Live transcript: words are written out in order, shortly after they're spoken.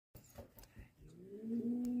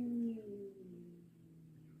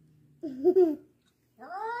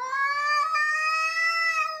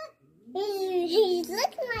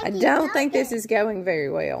don't think this is going very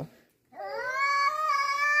well.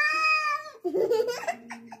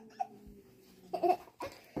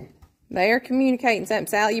 They are communicating something.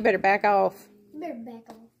 Sally, you better back off.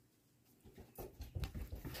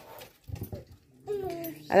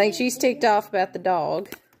 I think she's ticked off about the dog,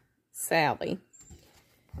 Sally.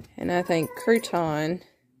 And I think Crouton,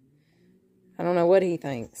 I don't know what he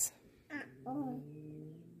thinks.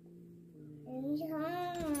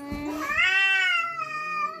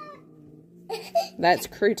 That's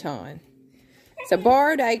Crouton. So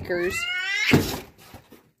Borrowed Acres.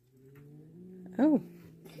 Oh.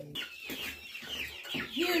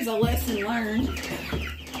 Here's a lesson learned.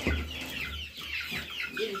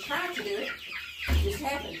 You didn't try to do it. It just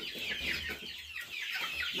happened.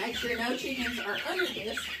 Make sure no chickens are under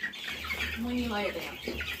this when you lay it down.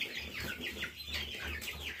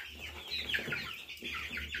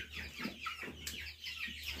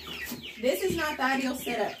 This is not the ideal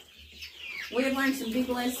setup. We have learned some big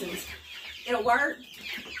lessons. It'll work,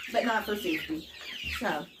 but not for 50.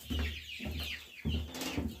 So,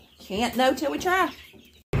 can't know till we try.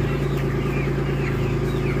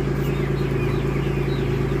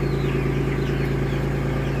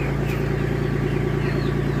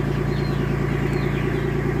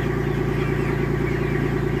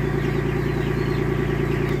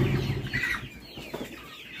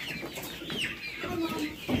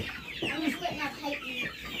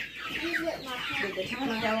 Did the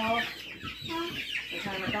timer go off? Huh? The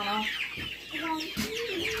timer gone off? Did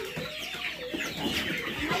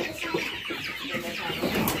the timer go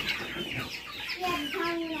off? Yeah, the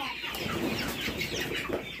timer off.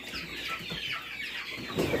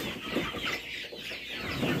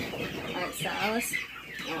 Alright, Silas.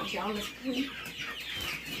 I want you on this coop.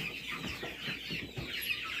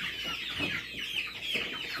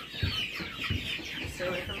 Stay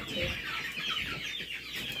away from it too.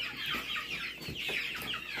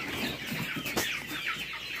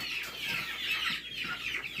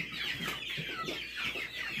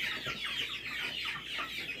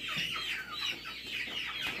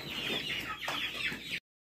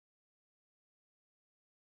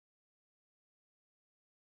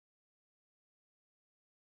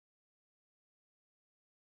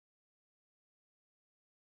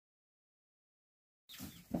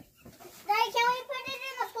 Daddy, can we put it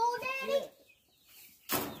in the pool, Daddy?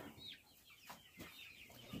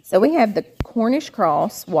 So we have the Cornish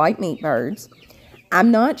cross white meat birds.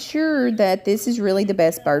 I'm not sure that this is really the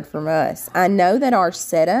best bird for us. I know that our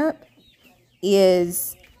setup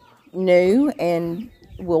is new and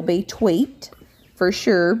will be tweaked for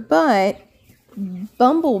sure, but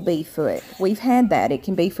bumblebee foot, we've had that. It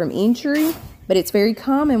can be from injury, but it's very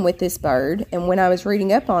common with this bird. And when I was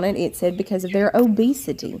reading up on it, it said because of their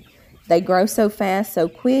obesity. They grow so fast, so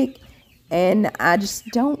quick, and I just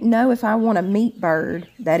don't know if I want a meat bird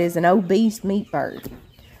that is an obese meat bird.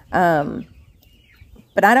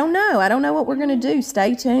 But I don't know. I don't know what we're going to do.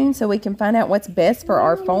 Stay tuned so we can find out what's best for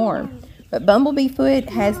our farm. But bumblebee foot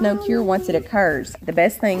has no cure once it occurs. The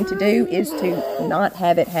best thing to do is to not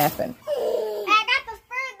have it happen. I got to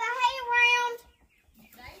spread the hay around.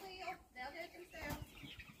 They will. They'll do it themselves.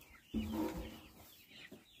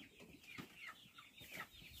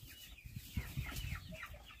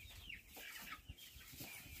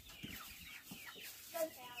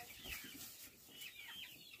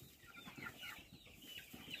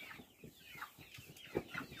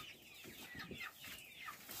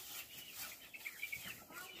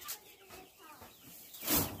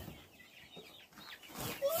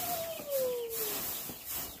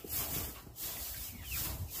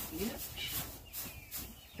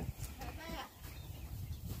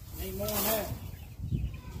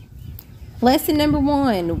 Lesson number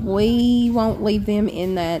 1, we won't leave them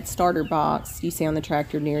in that starter box you see on the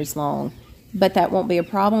tractor near as long. But that won't be a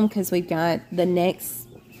problem because we've got the next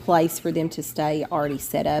place for them to stay already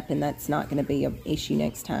set up, and that's not going to be an issue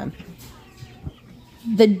next time.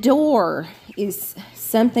 The door is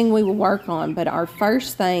something we will work on, but our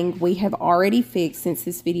first thing we have already fixed since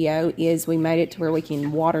this video is we made it to where we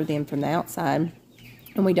can water them from the outside,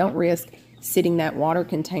 and we don't risk sitting that water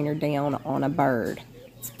container down on a bird.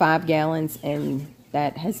 It's 5 gallons, and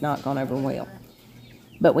that has not gone over well.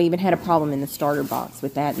 But we even had a problem in the starter box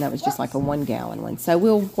with that, and that was just like a 1 gallon one. So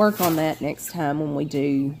we'll work on that next time when we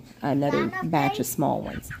do another batch of small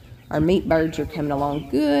ones. Our meat birds are coming along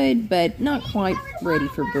good, but not quite ready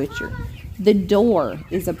for butcher. The door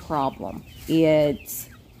is a problem. It's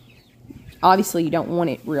obviously you don't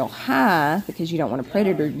want it real high because you don't want a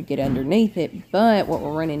predator to get underneath it, but what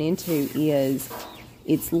we're running into is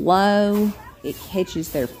it's low, it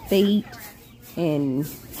catches their feet, And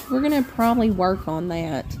we're going to probably work on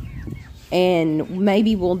that. And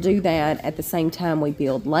maybe we'll do that at the same time we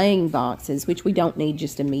build laying boxes, which we don't need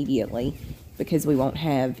just immediately because we won't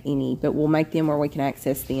have any. But we'll make them where we can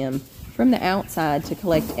access them from the outside to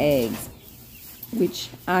collect eggs, which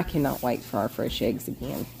I cannot wait for our fresh eggs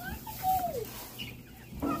again.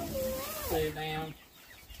 Sit down.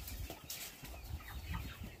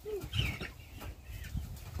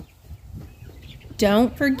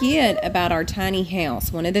 Don't forget about our tiny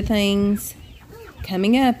house. One of the things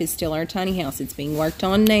coming up is still our tiny house. It's being worked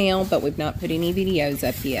on now, but we've not put any videos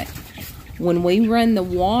up yet. When we run the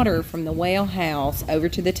water from the well house over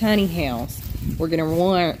to the tiny house, we're going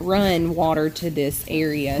to run water to this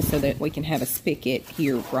area so that we can have a spigot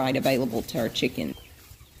here right available to our chicken.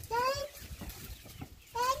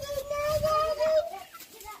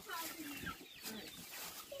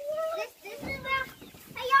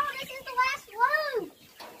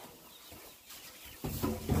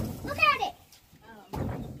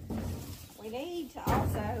 To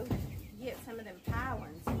also get some of them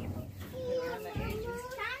pilings around the edges.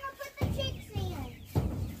 Time to put the chicks in.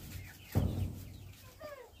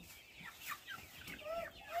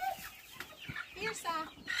 Here, Si.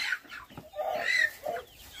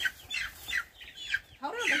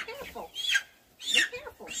 Hold on, be careful. Be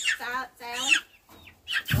careful, Sally.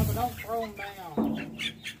 No, but don't throw them down.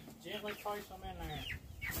 Gently place them in there.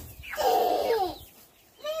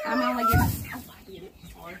 I'm only getting. Oh, I did it.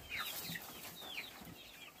 Sorry.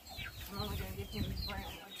 I'm only going to get him the brown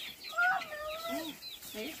one.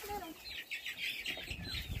 There's the little.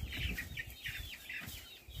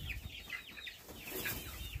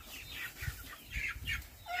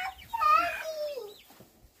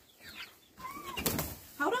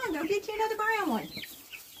 Hold on, go get you another brown one.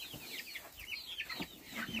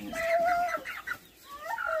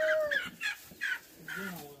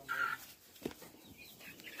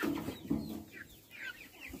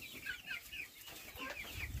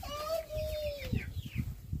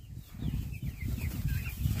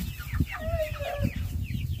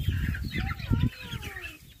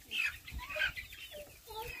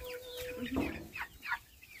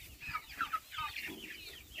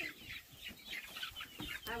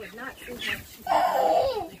 I would not see much.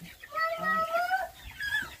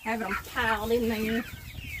 Having them piled in there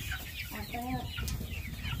like that.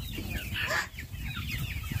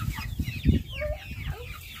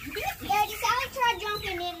 Daddy, Sally tried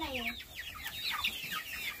jumping in there.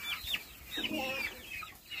 Yeah.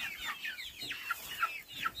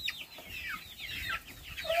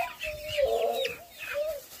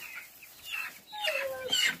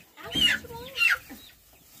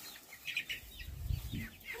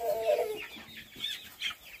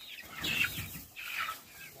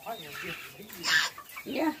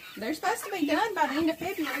 Yeah, they're supposed to be done by the end of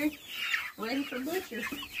February, ready for butcher.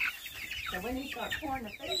 So we need to start pouring the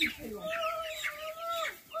feed to them.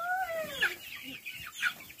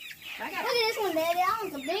 Look at this one, Daddy. That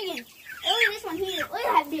one's a big one. Look at this one here. Look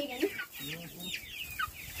at that big one.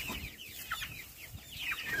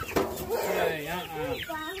 Hey,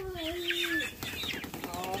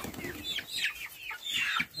 Oh.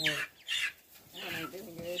 That ain't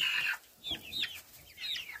doing good.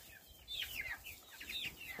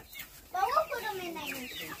 But we'll put them in there.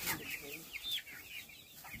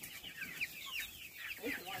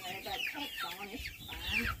 This one there got cuts on it.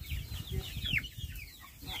 Fine. Just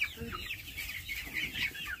not pretty.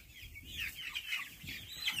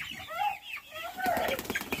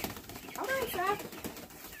 Hold on, Si.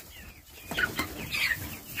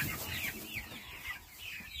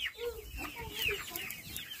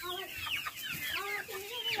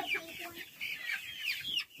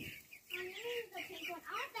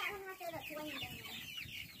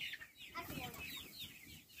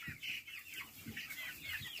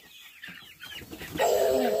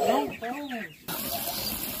 don't throw them.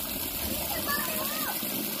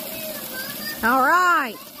 All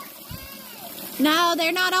right. No,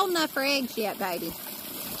 they're not old enough for eggs yet, baby.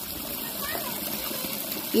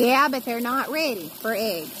 Yeah, but they're not ready for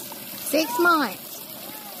eggs. 6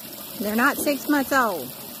 months. They're not 6 months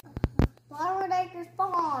old. Flower Acres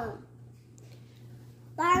Farm.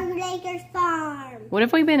 Flower Acres Farm. What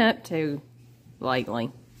have we been up to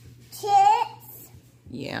lately? Chicks,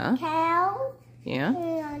 Yeah. cows, Yeah.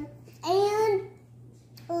 and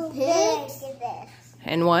pigs.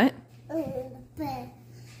 And what?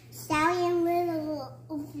 Sally and Little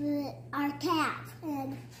are cats.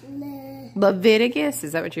 And Leviticus?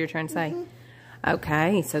 Is that what you were trying to say?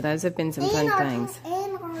 Okay, so those have been some fun things.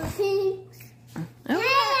 And our pigs.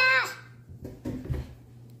 Oh.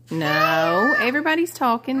 No, everybody's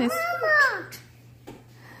talking. This. Mama.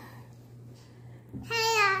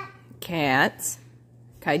 cats.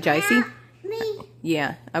 Okay, JC. Me.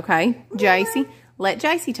 Yeah. Okay, JC. Let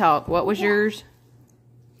JC talk. What was yours?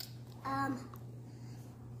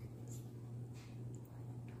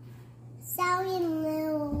 Sally and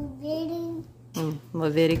Leviticus.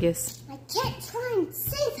 Leviticus. I can't try and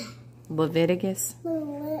say that. Leviticus.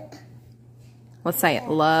 Let's say it.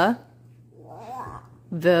 La.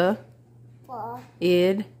 The.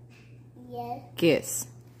 Id. Yes. Gis.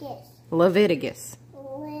 Leviticus.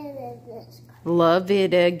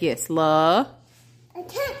 Leviticus. La. I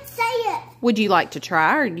can't say it. Would you like to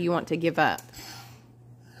try, or do you want to give up?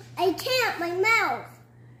 I can't. My mouth.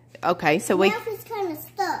 Okay, so My mouth is kind of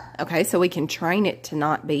stuck. Okay, so we can train it to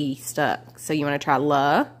not be stuck. So you want to try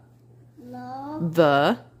la,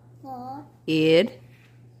 the, id.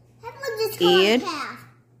 How about just call Id. it calf?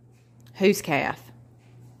 Whose calf?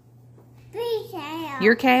 Big calf.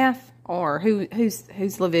 Your calf, or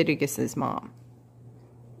who's Leviticus's mom?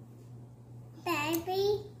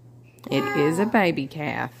 Baby. It is a baby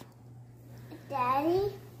calf. Daddy.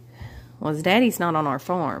 Well, his daddy's not on our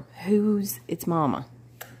farm. Who's its mama?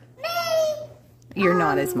 Me. You're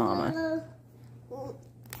not his mama.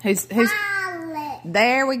 Who's? Violet.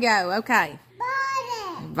 There we go. Okay.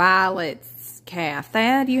 Violet. Violet's calf.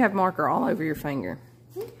 Thad, you have marker all over your finger.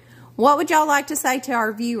 What would y'all like to say to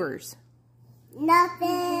our viewers?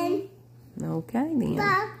 Nothing. Okay, then.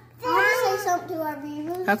 I want to say something to our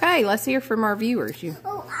viewers. Okay, let's hear from our viewers. If you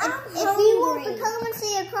want to come and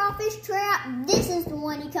see a crawfish trap, this is the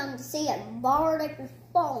one you come to see at Bardaker's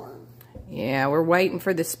Farm. Yeah, we're waiting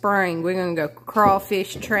for the spring. We're going to go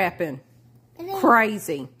crawfish trapping.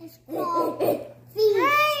 Crazy. It's called Fish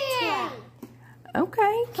Trap.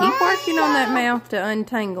 Okay, keep working on that mouth to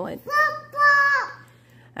untangle it.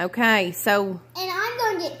 Okay, so And I'm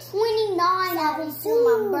going to get 29 of these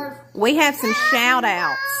for my birthday. we have some shout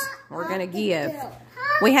outs we're going to give.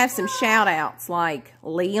 We have some shout outs like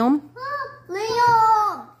Liam,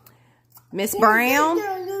 Leon. Miss Brown.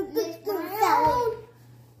 Miss Brown.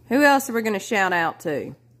 Who else are we going to shout out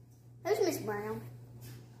to? Who's Miss Brown?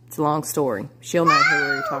 It's a long story. She'll know who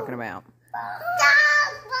we're talking about.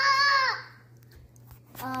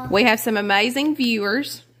 We have some amazing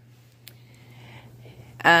viewers.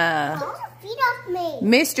 Feet off me.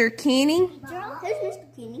 Mr. Kenny. Who's Mr.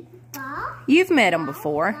 Kenny? You've met him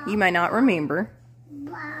before. You may not remember.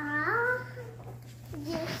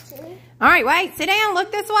 All right, wait. Sit down.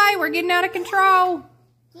 Look this way. We're getting out of control.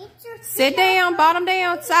 Sit down. Bottom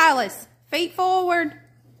down. Silas. Feet forward.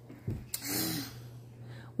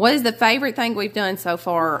 What is the favorite thing we've done so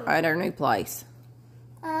far at our new place?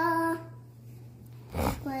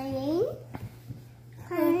 Playing,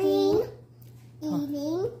 cooking,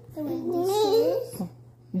 eating, doing dishes,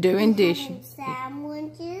 Doing dishes.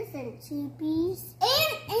 sandwiches and soupies,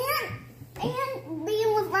 and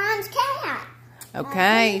being with Ryan's cat.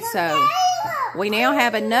 Okay, so we now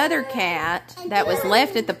have another cat that was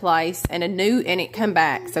left at the place and it come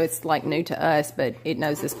back. So it's like new to us, but it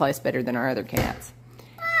knows this place better than our other cats.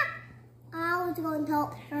 I was going to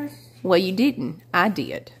talk first. Well, you didn't. I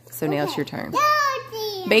did. So now it's your turn.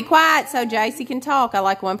 Daddy. Be quiet so JC can talk. I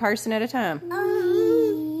like one person at a time.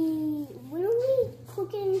 When are we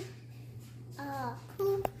cooking?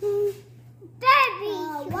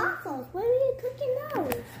 Baby. Waffles. When are you cooking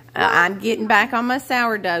those? I'm getting back on my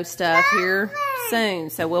sourdough stuff here soon.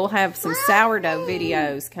 So we'll have some sourdough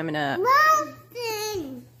videos coming up.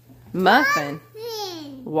 Muffin. Muffin.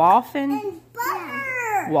 Waffin. And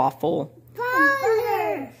butter. Waffle.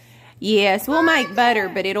 Butter. Yes, we'll make butter,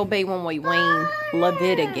 but it'll be when we wean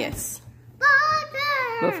Leviticus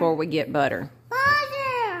Butter. before we get butter.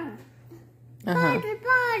 Butter. Uh-huh.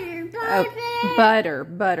 Butter,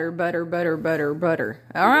 butter, Oh, butter. butter.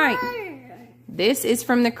 All right. Butter. This is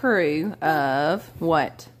from the crew of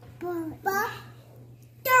what? Butter.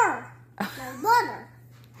 Butter.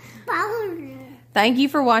 Butter. Thank you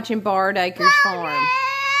for watching Bard Acres Farm.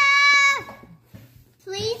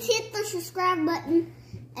 Please hit the subscribe button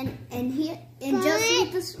and just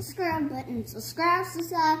hit the subscribe button. Subscribe.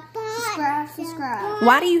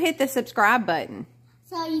 Why do you hit the subscribe button?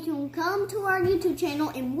 So you can come to our YouTube channel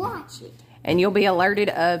and watch it. And you'll be alerted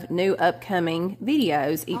of new upcoming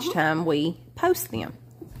videos each time we post them.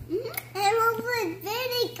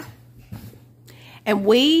 And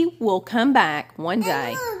we will come back one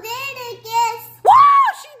day. Whoa,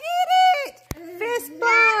 she did it! Fist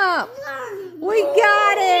bump! We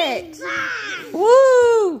got it!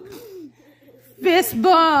 Woo! Fist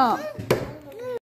bump!